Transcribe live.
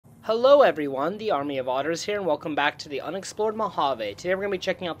Hello everyone, the Army of Otters here, and welcome back to the Unexplored Mojave. Today we're going to be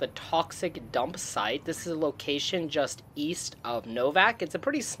checking out the toxic dump site. This is a location just east of Novac. It's a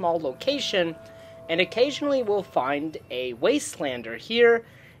pretty small location, and occasionally we'll find a wastelander here.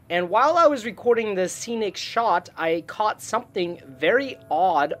 And while I was recording this scenic shot, I caught something very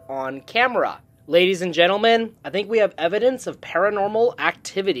odd on camera. Ladies and gentlemen, I think we have evidence of paranormal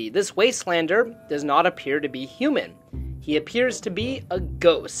activity. This wastelander does not appear to be human. He appears to be a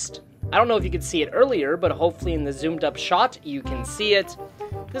ghost. I don't know if you could see it earlier, but hopefully in the zoomed up shot, you can see it.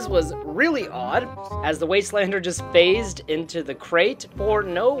 This was really odd, as the wastelander just phased into the crate for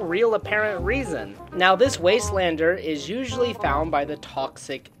no real apparent reason. Now, this wastelander is usually found by the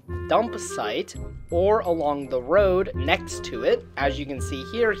toxic dump site or along the road next to it. As you can see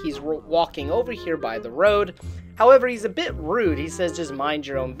here, he's walking over here by the road. However, he's a bit rude. He says just mind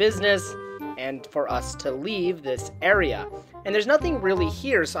your own business and for us to leave this area. And there's nothing really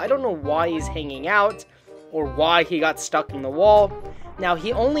here, so I don't know why he's hanging out or why he got stuck in the wall. Now,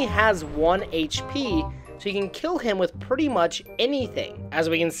 he only has 1 HP, so you can kill him with pretty much anything. As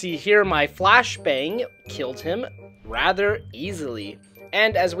we can see here, my flashbang killed him rather easily.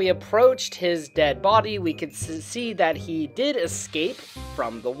 And as we approached his dead body, we could see that he did escape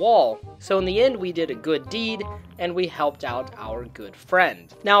from the wall. So in the end, we did a good deed, and we helped out our good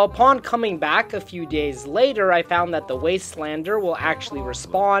friend. Now, upon coming back a few days later, I found that the wastelander will actually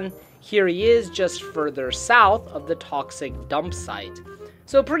respawn. Here he is, just further south of the toxic dump site.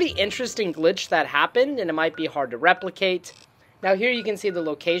 So a pretty interesting glitch that happened, and it might be hard to replicate. Now here you can see the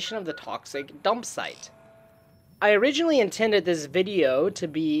location of the toxic dump site. I originally intended this video to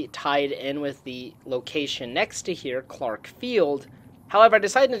be tied in with the location next to here, Clark Field. However, I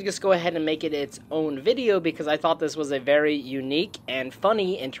decided to just go ahead and make it its own video because I thought this was a very unique and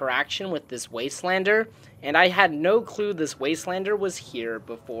funny interaction with this wastelander, and I had no clue this wastelander was here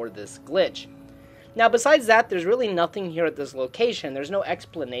before this glitch. Now, besides that, there's really nothing here at this location. There's no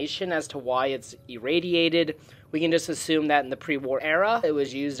explanation as to why it's irradiated. We can just assume that in the pre-war era, it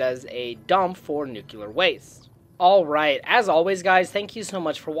was used as a dump for nuclear waste. Alright, as always guys, thank you so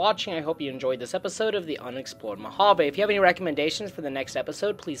much for watching. I hope you enjoyed this episode of the Unexplored Mojave. If you have any recommendations for the next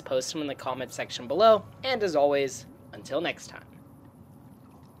episode, please post them in the comment section below. And as always, until next time.